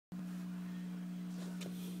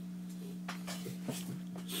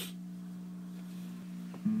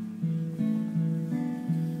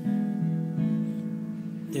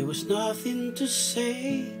was nothing to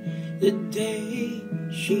say the day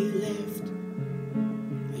she left.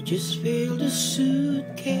 I just filled a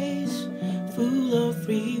suitcase full of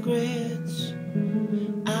regrets.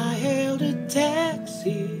 I hailed a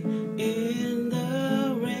taxi in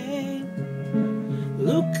the rain,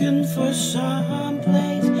 looking for some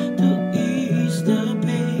place to ease the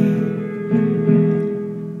pain.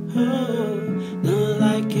 Oh, not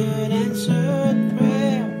like an answered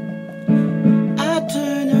prayer. I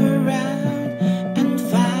turned around and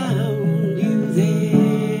found you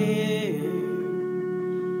there.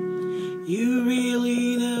 You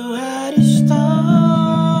really know how to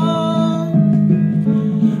start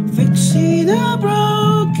fixing a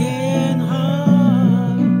broken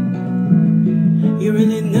heart. You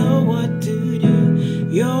really know what to do.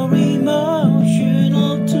 Your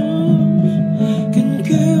emotional tools can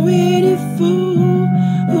cure any fool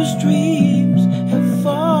whose dreams have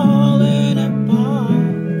fallen apart.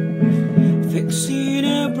 Fixing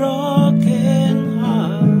a broken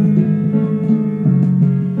heart.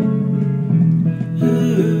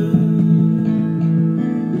 Ooh.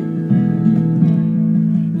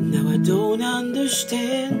 Now I don't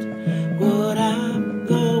understand what I'm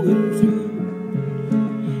going through.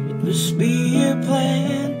 It must be a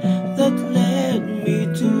plan that led me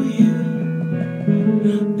to you,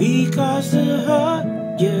 because the hurt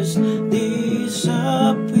just disappeared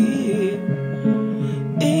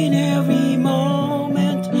in every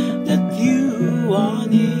moment that you are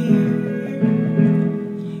near.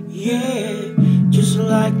 Yeah, just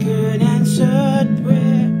like an answered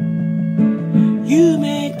prayer, you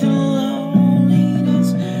make the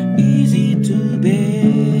loneliness easy to bear.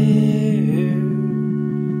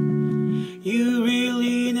 You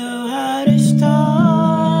really know how to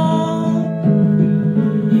start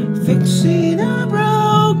fixing a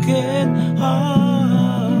broken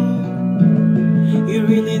heart. You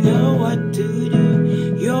really know what to do.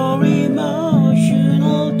 Your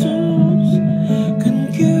emotional tools can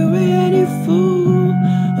cure any fool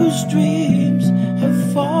whose dreams have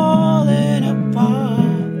fallen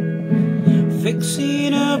apart.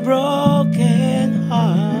 Fixing a broken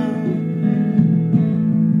heart.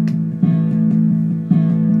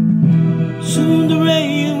 Soon the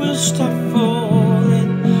rain will stop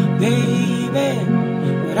falling, baby,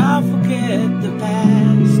 but I'll forget the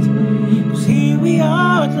past, 'cause here we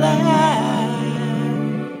are at last.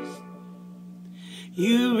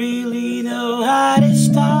 You really know how to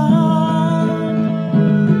start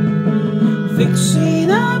fixing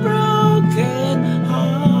a broken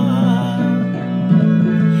heart.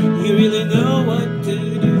 You really know what to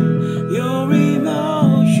do. Your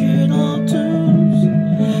emotional tools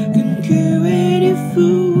can cure any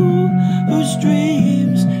fool whose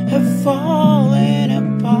dreams have fallen